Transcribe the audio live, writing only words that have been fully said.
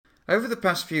Over the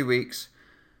past few weeks,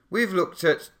 we've looked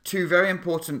at two very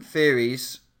important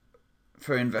theories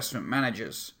for investment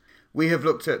managers. We have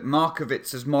looked at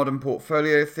Markowitz's modern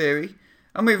portfolio theory,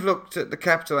 and we've looked at the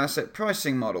capital asset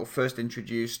pricing model first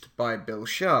introduced by Bill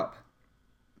Sharpe.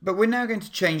 But we're now going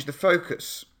to change the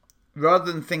focus.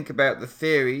 Rather than think about the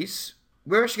theories,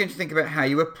 we're actually going to think about how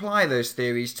you apply those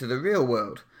theories to the real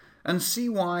world and see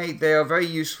why they are very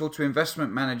useful to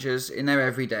investment managers in their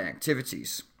everyday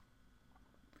activities.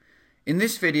 In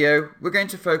this video, we're going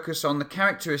to focus on the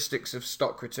characteristics of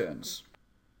stock returns.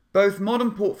 Both modern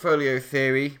portfolio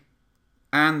theory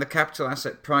and the capital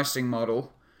asset pricing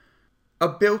model are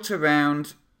built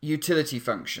around utility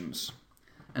functions.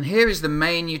 And here is the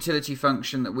main utility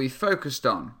function that we've focused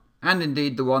on, and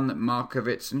indeed the one that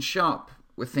Markowitz and Sharpe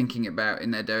were thinking about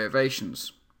in their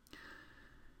derivations.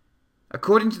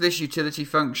 According to this utility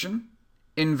function,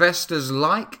 investors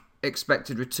like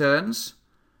expected returns,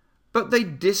 but they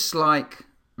dislike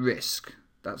risk.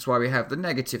 That's why we have the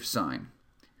negative sign.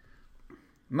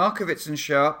 Markowitz and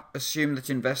Sharpe assume that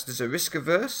investors are risk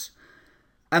averse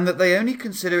and that they only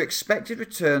consider expected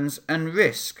returns and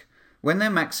risk when they're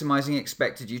maximizing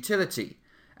expected utility.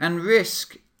 And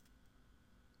risk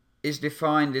is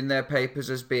defined in their papers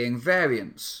as being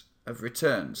variance of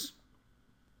returns.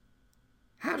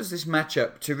 How does this match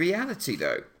up to reality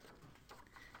though?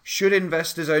 Should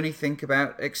investors only think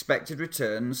about expected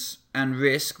returns and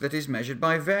risk that is measured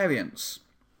by variance?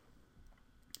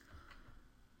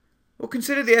 Well,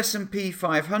 consider the S&P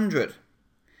 500.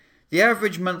 The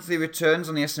average monthly returns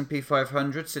on the S&P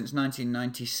 500 since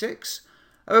 1996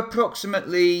 are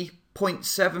approximately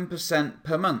 0.7%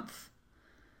 per month,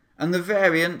 and the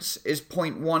variance is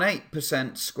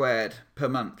 0.18% squared per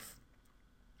month.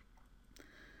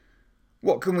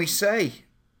 What can we say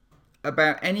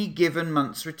about any given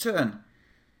month's return?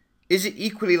 Is it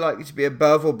equally likely to be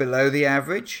above or below the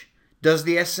average? Does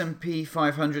the S&P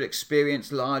 500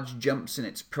 experience large jumps in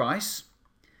its price?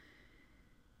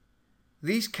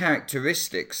 These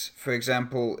characteristics, for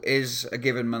example, is a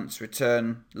given month's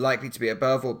return likely to be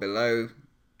above or below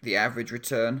the average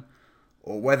return,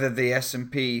 or whether the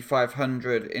S&P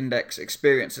 500 index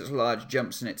experiences large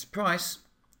jumps in its price,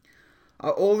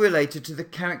 are all related to the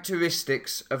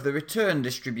characteristics of the return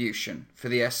distribution for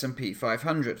the S&P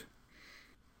 500.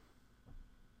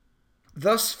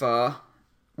 Thus far,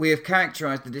 we have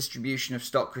characterized the distribution of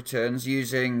stock returns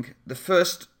using the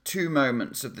first two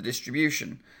moments of the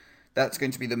distribution. That's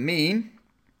going to be the mean,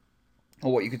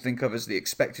 or what you could think of as the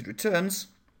expected returns,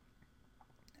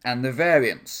 and the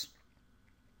variance.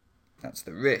 That's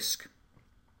the risk.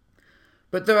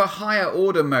 But there are higher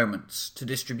order moments to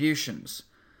distributions.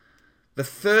 The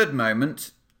third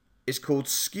moment is called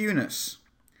skewness,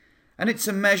 and it's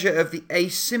a measure of the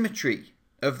asymmetry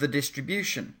of the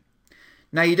distribution.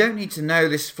 Now, you don't need to know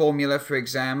this formula for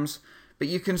exams, but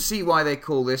you can see why they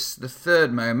call this the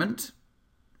third moment.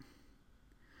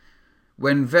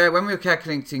 When we were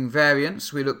calculating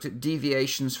variance, we looked at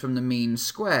deviations from the mean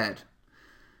squared.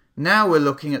 Now we're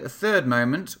looking at the third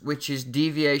moment, which is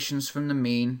deviations from the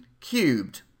mean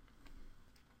cubed.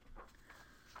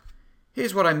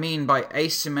 Here's what I mean by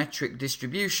asymmetric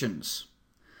distributions.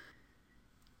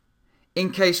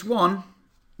 In case 1,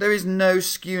 there is no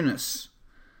skewness.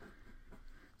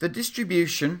 The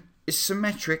distribution is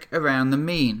symmetric around the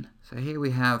mean. So here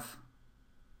we have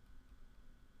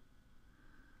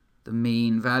the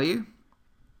mean value.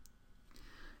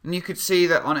 And you could see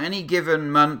that on any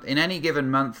given month, in any given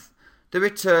month, the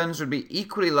returns would be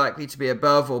equally likely to be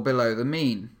above or below the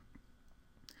mean.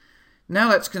 Now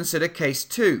let's consider case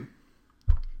 2.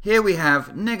 Here we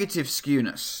have negative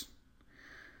skewness.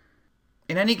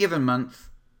 In any given month,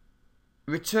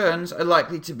 returns are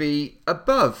likely to be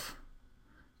above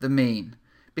the mean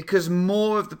because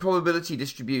more of the probability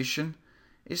distribution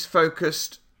is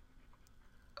focused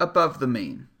above the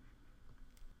mean.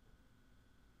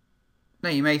 Now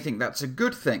you may think that's a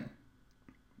good thing.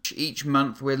 Each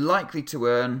month we're likely to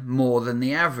earn more than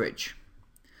the average.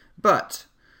 But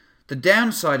the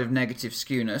downside of negative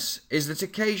skewness is that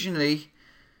occasionally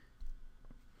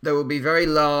there will be very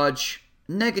large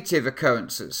negative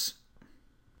occurrences.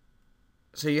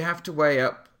 So you have to weigh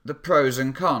up the pros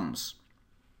and cons.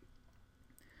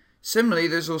 Similarly,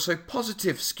 there's also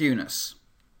positive skewness.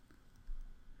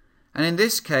 And in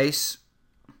this case,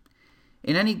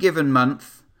 in any given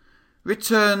month,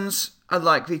 returns are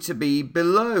likely to be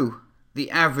below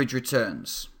the average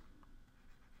returns.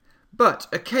 But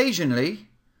occasionally,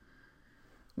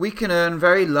 we can earn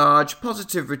very large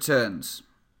positive returns.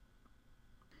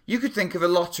 You could think of a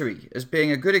lottery as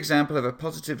being a good example of a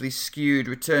positively skewed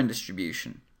return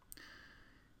distribution.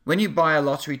 When you buy a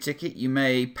lottery ticket, you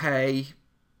may pay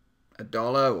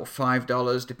 $1 or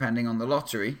 $5 depending on the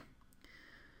lottery.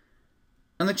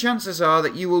 And the chances are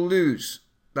that you will lose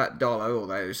that dollar or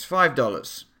those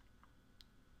 $5.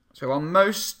 So on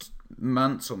most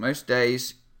months or most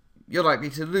days, you're likely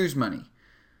to lose money.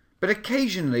 But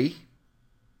occasionally,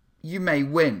 you may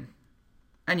win.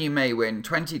 And you may win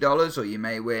 $20 or you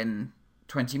may win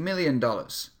 $20 million.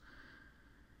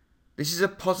 This is a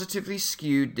positively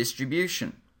skewed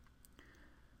distribution.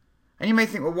 And you may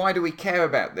think, well, why do we care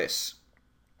about this?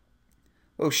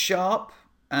 Well, Sharpe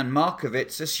and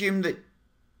Markowitz assumed that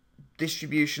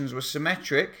distributions were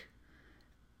symmetric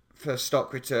for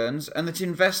stock returns and that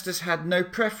investors had no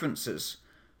preferences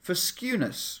for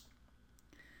skewness.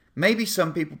 Maybe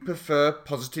some people prefer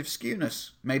positive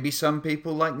skewness. Maybe some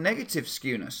people like negative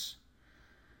skewness.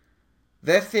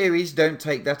 Their theories don't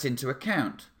take that into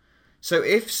account. So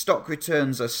if stock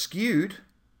returns are skewed,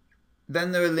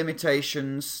 then there are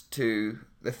limitations to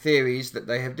the theories that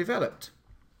they have developed.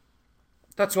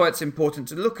 That's why it's important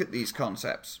to look at these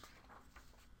concepts.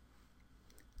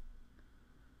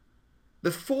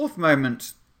 The fourth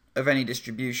moment of any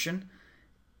distribution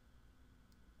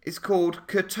is called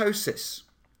kurtosis.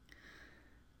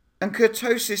 And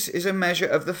kurtosis is a measure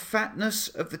of the fatness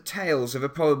of the tails of a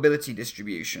probability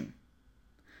distribution.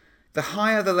 The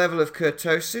higher the level of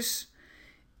kurtosis,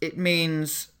 it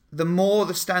means the more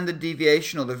the standard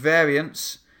deviation or the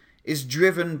variance is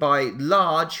driven by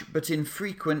large but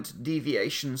infrequent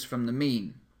deviations from the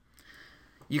mean.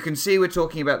 You can see we're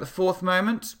talking about the fourth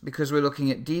moment because we're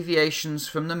looking at deviations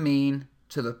from the mean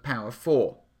to the power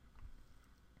 4.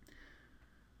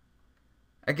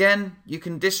 Again, you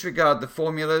can disregard the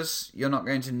formulas. You're not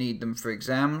going to need them for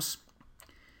exams.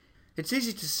 It's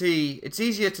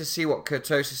easier to see what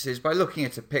kurtosis is by looking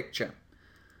at a picture.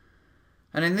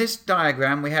 And in this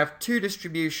diagram, we have two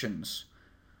distributions.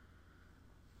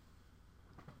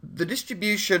 The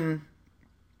distribution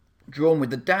drawn with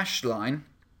the dashed line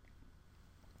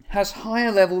has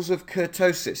higher levels of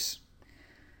kurtosis.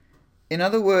 In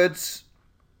other words,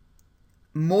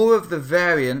 more of the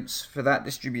variance for that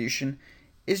distribution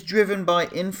is driven by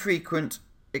infrequent,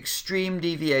 extreme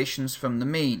deviations from the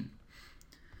mean.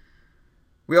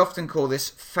 We often call this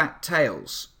fat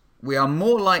tails. We are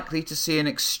more likely to see an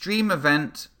extreme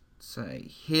event, say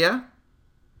here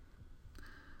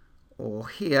or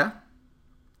here.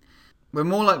 We're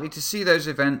more likely to see those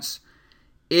events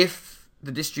if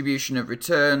the distribution of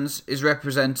returns is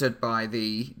represented by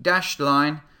the dashed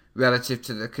line relative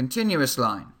to the continuous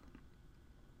line.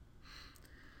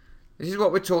 This is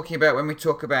what we're talking about when we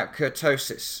talk about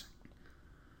kurtosis.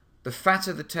 The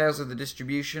fatter the tails of the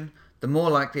distribution, the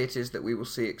more likely it is that we will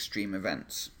see extreme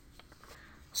events.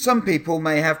 Some people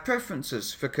may have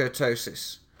preferences for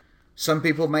kurtosis. Some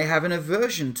people may have an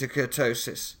aversion to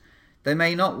kurtosis. They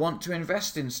may not want to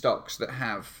invest in stocks that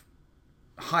have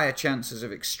higher chances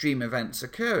of extreme events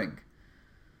occurring.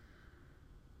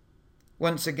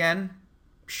 Once again,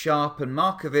 Sharpe and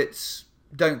Markowitz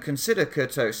don't consider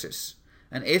kurtosis.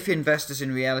 And if investors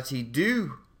in reality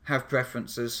do have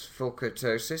preferences for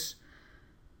kurtosis,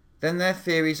 then their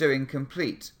theories are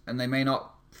incomplete and they may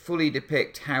not fully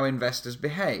depict how investors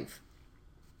behave.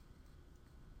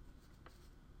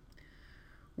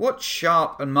 What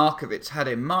Sharpe and Markowitz had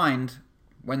in mind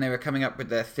when they were coming up with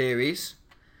their theories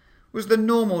was the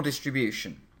normal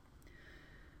distribution.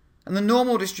 And the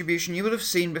normal distribution you will have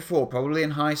seen before, probably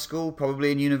in high school,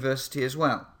 probably in university as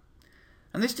well.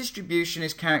 And this distribution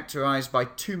is characterized by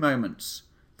two moments,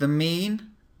 the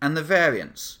mean and the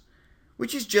variance,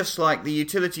 which is just like the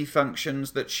utility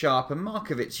functions that Sharpe and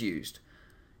Markowitz used.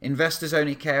 Investors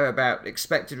only care about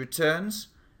expected returns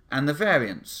and the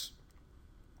variance.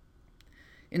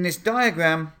 In this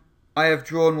diagram, I have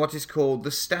drawn what is called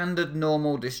the standard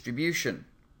normal distribution.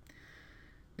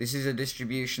 This is a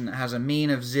distribution that has a mean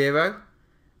of 0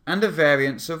 and a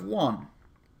variance of 1.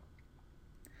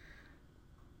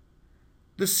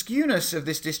 The skewness of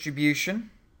this distribution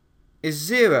is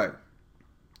 0.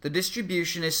 The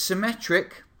distribution is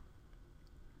symmetric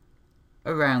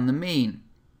around the mean.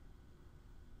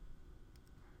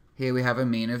 Here we have a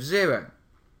mean of 0.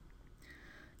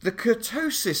 The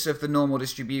kurtosis of the normal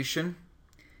distribution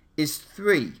is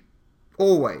 3,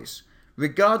 always.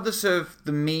 Regardless of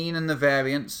the mean and the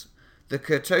variance, the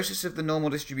kurtosis of the normal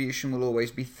distribution will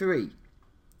always be 3.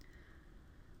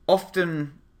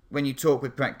 Often, when you talk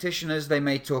with practitioners, they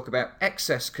may talk about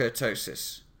excess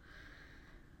kurtosis.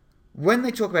 When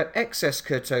they talk about excess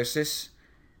kurtosis,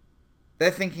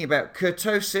 they're thinking about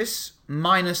kurtosis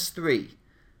minus 3.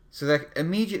 So they're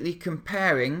immediately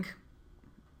comparing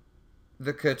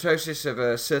the kurtosis of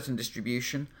a certain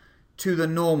distribution to the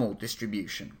normal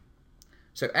distribution.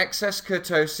 So excess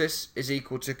kurtosis is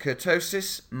equal to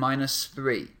kurtosis minus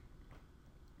 3.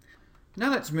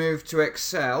 Now let's move to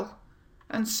Excel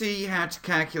and see how to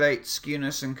calculate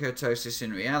skewness and kurtosis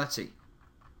in reality.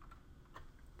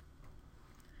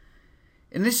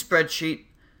 In this spreadsheet,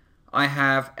 I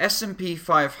have S&P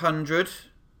 500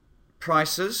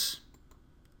 prices,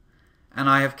 and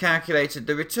I have calculated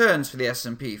the returns for the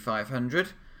S&P 500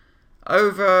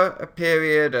 over a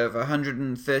period of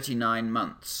 139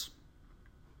 months.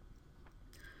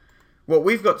 What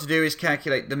we've got to do is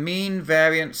calculate the mean,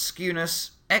 variance, skewness,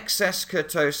 excess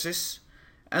kurtosis,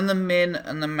 and the min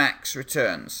and the max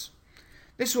returns.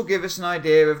 This will give us an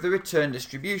idea of the return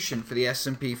distribution for the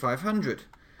S&P 500,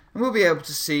 and we'll be able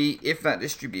to see if that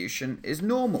distribution is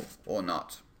normal or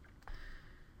not.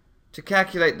 To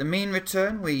calculate the mean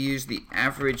return, we use the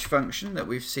average function that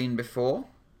we've seen before,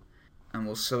 and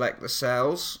we'll select the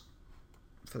cells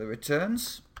for the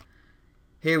returns.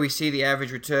 Here we see the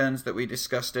average returns that we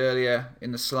discussed earlier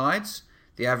in the slides.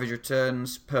 The average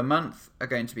returns per month are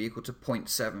going to be equal to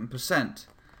 0.7%.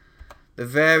 The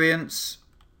variance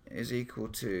is equal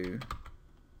to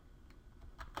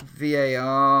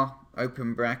VAR,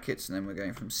 open brackets, and then we're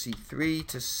going from C3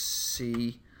 to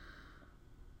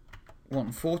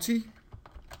C140.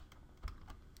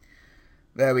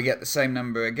 There we get the same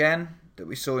number again that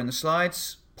we saw in the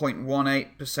slides,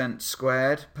 0.18%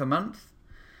 squared per month.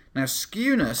 Now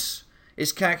skewness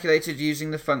is calculated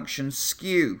using the function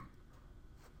skew.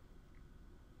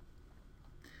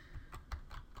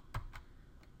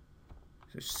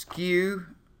 So skew,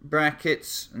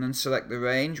 brackets, and then select the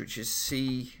range, which is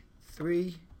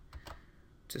C3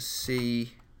 to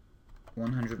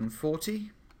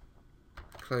C140,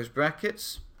 close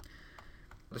brackets.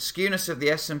 The skewness of the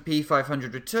S&P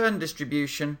 500 return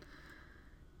distribution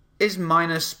is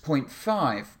minus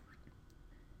 0.5.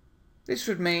 This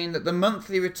would mean that the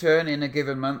monthly return in a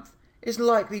given month is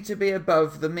likely to be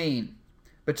above the mean,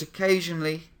 but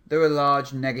occasionally there are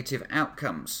large negative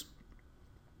outcomes.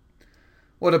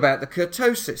 What about the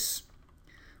kurtosis?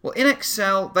 Well, in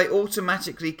Excel, they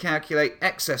automatically calculate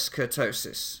excess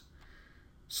kurtosis.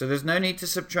 So there's no need to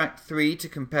subtract 3 to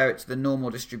compare it to the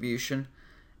normal distribution.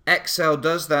 Excel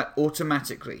does that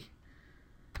automatically.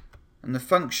 And the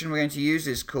function we're going to use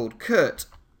is called kurt.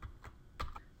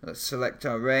 Let's select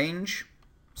our range,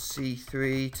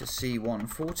 C3 to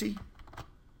C140.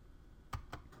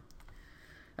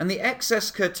 And the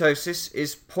excess kurtosis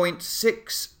is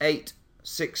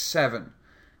 0.6867,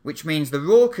 which means the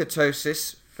raw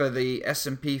kurtosis for the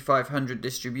S&P 500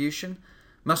 distribution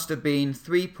must have been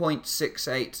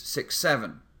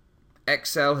 3.6867.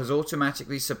 Excel has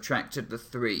automatically subtracted the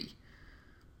 3,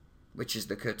 which is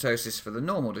the kurtosis for the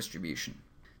normal distribution.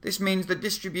 This means the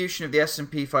distribution of the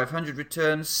S&P 500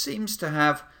 returns seems to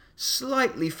have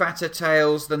slightly fatter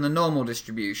tails than the normal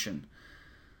distribution,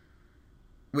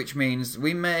 which means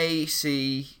we may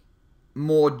see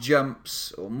more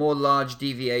jumps or more large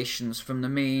deviations from the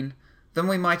mean than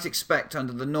we might expect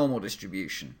under the normal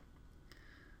distribution.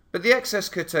 But the excess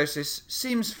kurtosis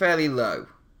seems fairly low.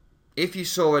 If you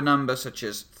saw a number such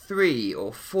as 3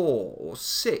 or 4 or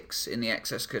 6 in the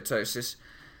excess kurtosis,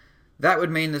 that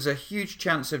would mean there's a huge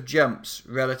chance of jumps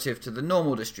relative to the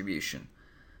normal distribution.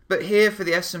 But here for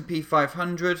the S&P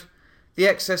 500, the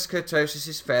excess kurtosis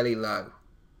is fairly low.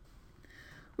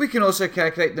 We can also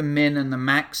calculate the min and the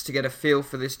max to get a feel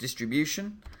for this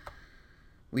distribution.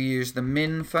 We use the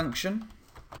min function,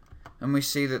 and we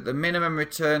see that the minimum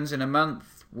returns in a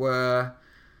month were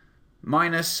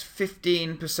minus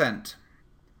 15%,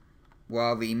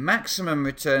 while the maximum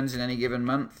returns in any given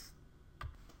month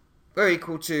were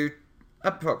equal to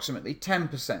approximately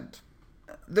 10%.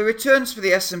 The returns for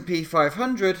the S&P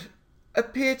 500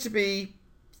 appear to be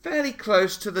fairly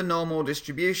close to the normal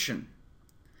distribution,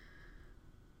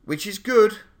 which is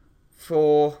good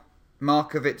for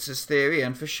Markowitz's theory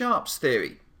and for Sharpe's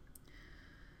theory.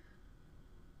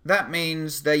 That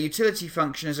means their utility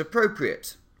function is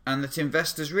appropriate, and that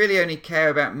investors really only care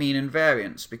about mean and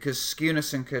variance because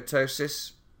skewness and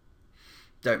kurtosis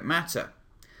don't matter.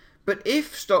 But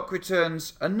if stock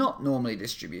returns are not normally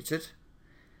distributed,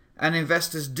 and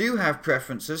investors do have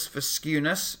preferences for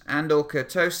skewness and or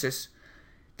kurtosis,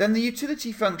 then the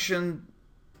utility function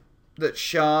that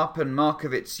Sharpe and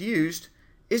Markowitz used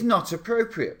is not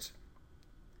appropriate,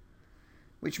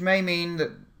 which may mean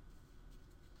that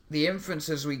the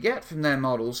inferences we get from their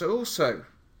models are also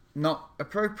not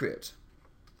appropriate.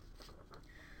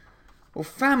 Well,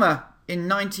 Fama in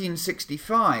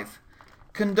 1965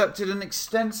 conducted an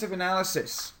extensive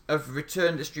analysis of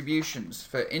return distributions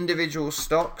for individual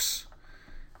stocks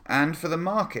and for the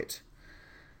market,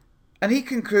 and he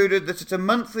concluded that at a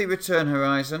monthly return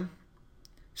horizon,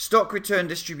 stock return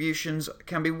distributions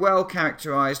can be well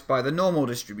characterized by the normal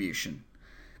distribution.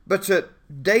 But at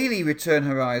daily return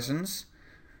horizons,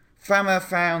 Fama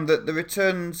found that the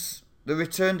return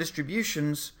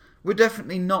distributions were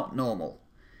definitely not normal.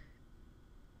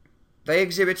 They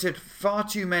exhibited far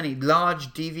too many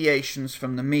large deviations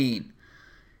from the mean.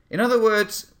 In other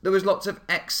words, there was lots of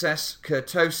excess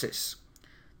kurtosis.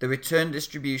 The return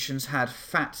distributions had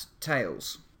fat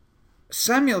tails.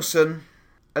 Samuelson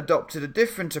adopted a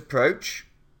different approach,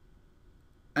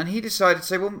 and he decided to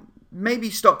say, well, maybe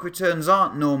stock returns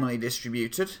aren't normally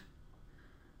distributed,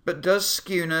 but does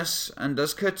skewness and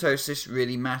does kurtosis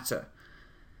really matter?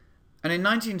 And in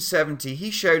 1970, he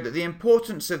showed that the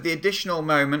importance of the additional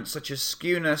moments such as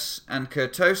skewness and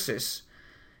kurtosis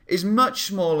is much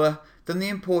smaller than the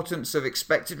importance of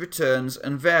expected returns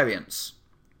and variance.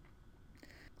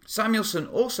 Samuelson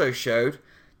also showed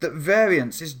that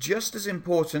variance is just as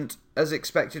important as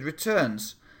expected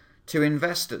returns to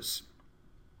investors.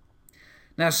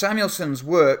 Now, Samuelson's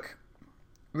work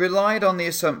relied on the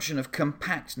assumption of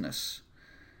compactness.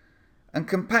 And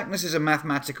compactness is a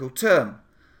mathematical term.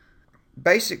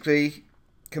 Basically,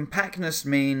 compactness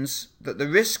means that the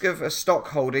risk of a stock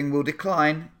holding will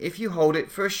decline if you hold it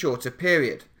for a shorter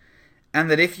period, and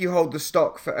that if you hold the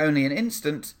stock for only an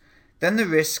instant, then the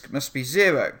risk must be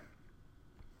zero.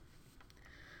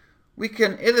 We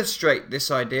can illustrate this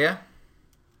idea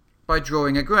by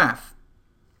drawing a graph.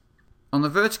 On the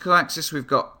vertical axis we've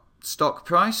got stock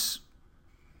price,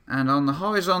 and on the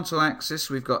horizontal axis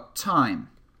we've got time.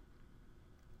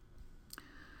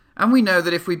 And we know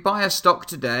that if we buy a stock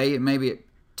today, it may be at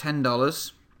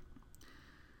 $10,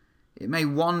 it may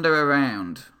wander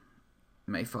around,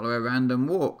 it may follow a random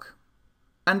walk.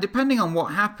 And depending on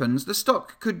what happens, the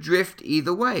stock could drift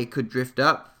either way, could drift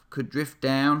up, could drift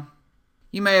down.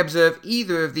 You may observe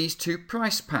either of these two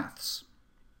price paths.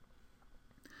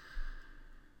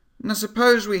 Now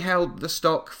suppose we held the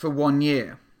stock for 1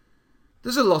 year.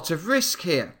 There's a lot of risk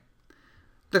here.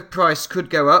 The price could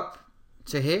go up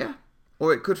to here,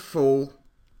 or it could fall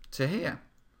to here.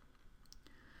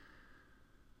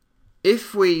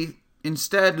 If we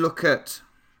instead look at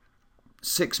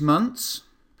 6 months,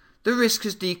 the risk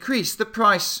has decreased. The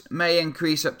price may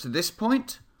increase up to this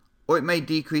point, or it may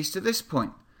decrease to this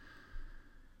point.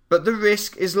 But the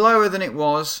risk is lower than it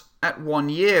was at 1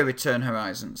 year return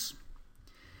horizons.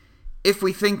 If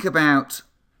we think about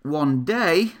 1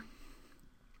 day,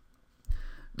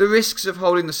 the risks of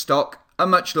holding the stock are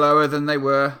much lower than they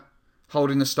were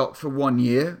holding the stock for 1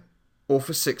 year or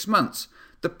for 6 months.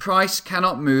 The price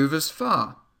cannot move as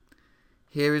far.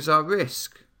 Here is our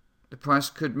risk. The price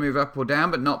could move up or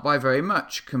down, but not by very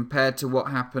much compared to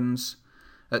what happens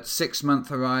at 6-month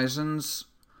horizons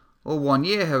or 1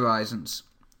 year horizons.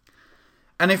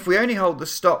 And if we only hold the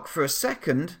stock for a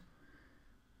second,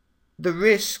 the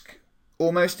risk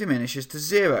almost diminishes to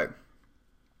zero.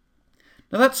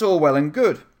 Now that's all well and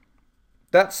good.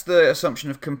 That's the assumption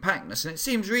of compactness, and it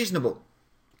seems reasonable.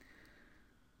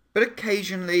 But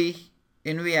occasionally,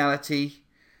 in reality,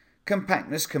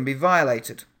 compactness can be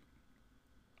violated.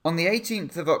 On the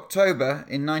 18th of October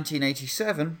in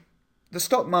 1987, the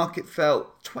stock market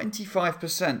fell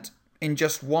 25% in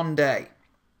just 1 day.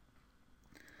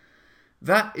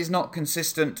 That is not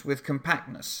consistent with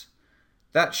compactness.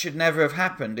 That should never have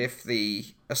happened if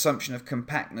the assumption of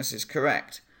compactness is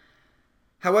correct.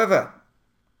 However,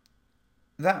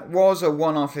 that was a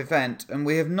one-off event, and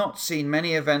we have not seen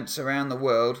many events around the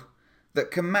world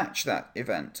that can match that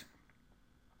event.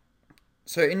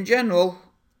 So in general,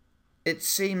 it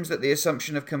seems that the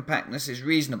assumption of compactness is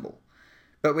reasonable,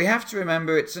 but we have to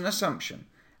remember it's an assumption,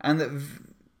 and that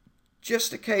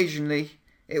just occasionally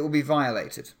it will be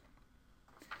violated.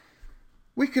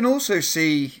 We can also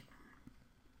see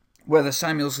whether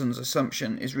Samuelson's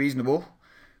assumption is reasonable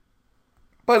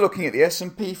by looking at the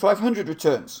S&P 500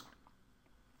 returns.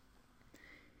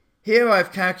 Here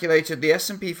I've calculated the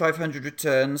S&P 500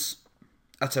 returns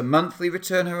at a monthly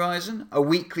return horizon, a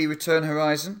weekly return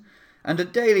horizon, and a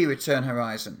daily return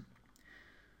horizon.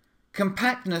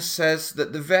 Compactness says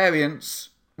that the variance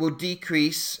will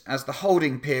decrease as the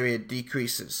holding period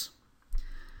decreases.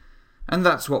 And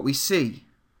that's what we see.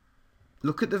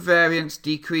 Look at the variance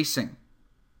decreasing.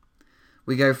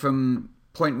 We go from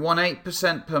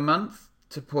 0.18% per month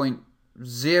to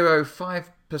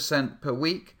 0.05% per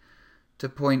week to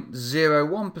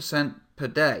 0.01% per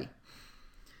day.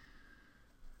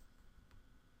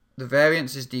 The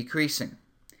variance is decreasing.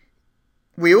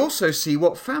 We also see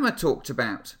what Fama talked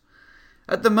about.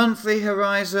 At the monthly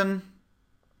horizon,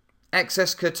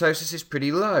 excess kurtosis is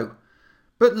pretty low.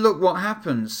 But look what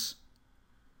happens.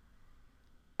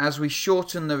 As we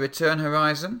shorten the return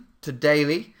horizon, to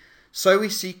daily, so we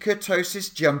see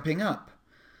kurtosis jumping up.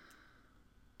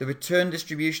 The return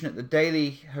distribution at the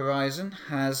daily horizon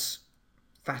has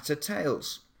fatter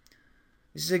tails.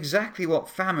 This is exactly what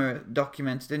Fama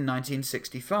documented in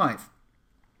 1965.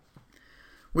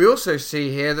 We also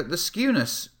see here that the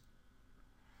skewness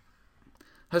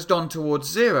has gone towards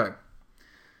zero.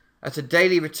 At a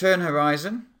daily return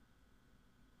horizon,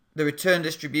 the return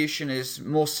distribution is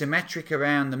more symmetric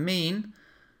around the mean,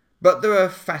 but there are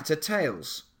fatter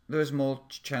tails. There is more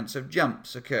chance of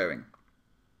jumps occurring.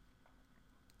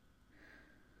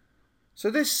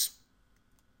 So this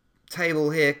table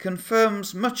here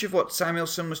confirms much of what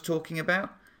Samuelson was talking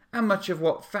about and much of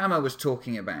what Fama was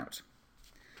talking about.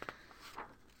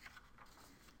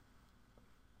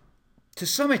 To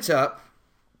sum it up,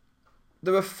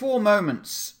 there are 4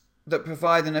 moments that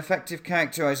provide an effective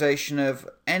characterization of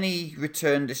any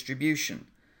return distribution: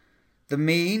 the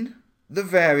mean, the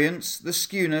variance, the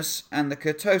skewness, and the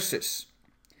kurtosis.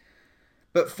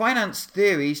 But finance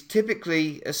theories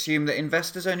typically assume that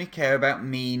investors only care about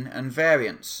mean and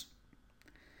variance.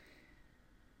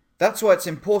 That's why it's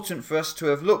important for us to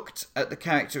have looked at the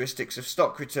characteristics of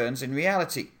stock returns in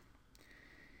reality.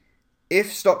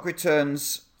 If stock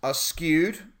returns are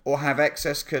skewed or have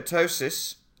excess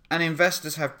kurtosis, and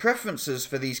investors have preferences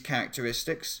for these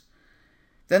characteristics,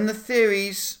 then the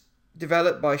theories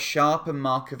developed by Sharpe and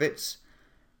Markowitz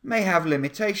may have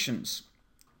limitations.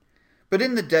 But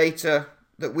in the data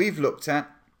that we've looked at,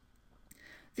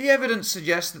 the evidence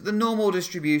suggests that the normal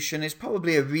distribution is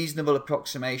probably a reasonable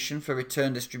approximation for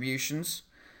return distributions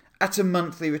at a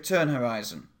monthly return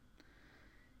horizon.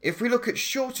 If we look at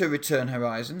shorter return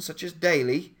horizons, such as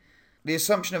daily, the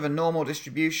assumption of a normal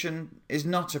distribution is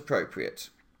not appropriate.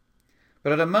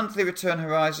 But at a monthly return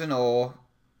horizon, or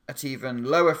at even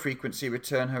lower frequency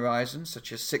return horizons,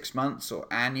 such as 6 months or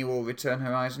annual return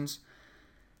horizons,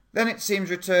 then it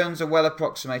seems returns are well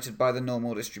approximated by the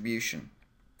normal distribution,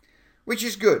 which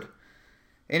is good.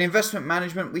 In investment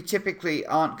management, we typically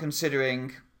aren't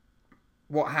considering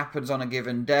what happens on a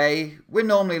given day. We're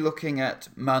normally looking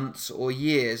at months or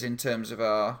years in terms of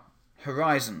our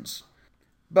horizons.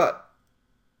 But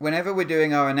whenever we're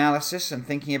doing our analysis and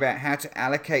thinking about how to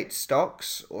allocate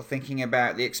stocks, or thinking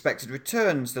about the expected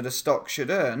returns that a stock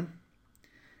should earn,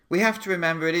 we have to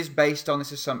remember it is based on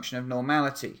this assumption of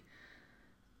normality.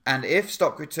 And if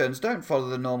stock returns don't follow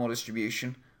the normal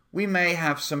distribution, we may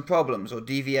have some problems or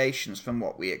deviations from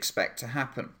what we expect to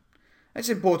happen. It's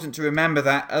important to remember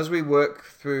that as we work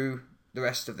through the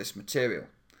rest of this material.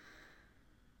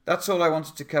 That's all I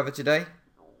wanted to cover today.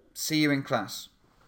 See you in class.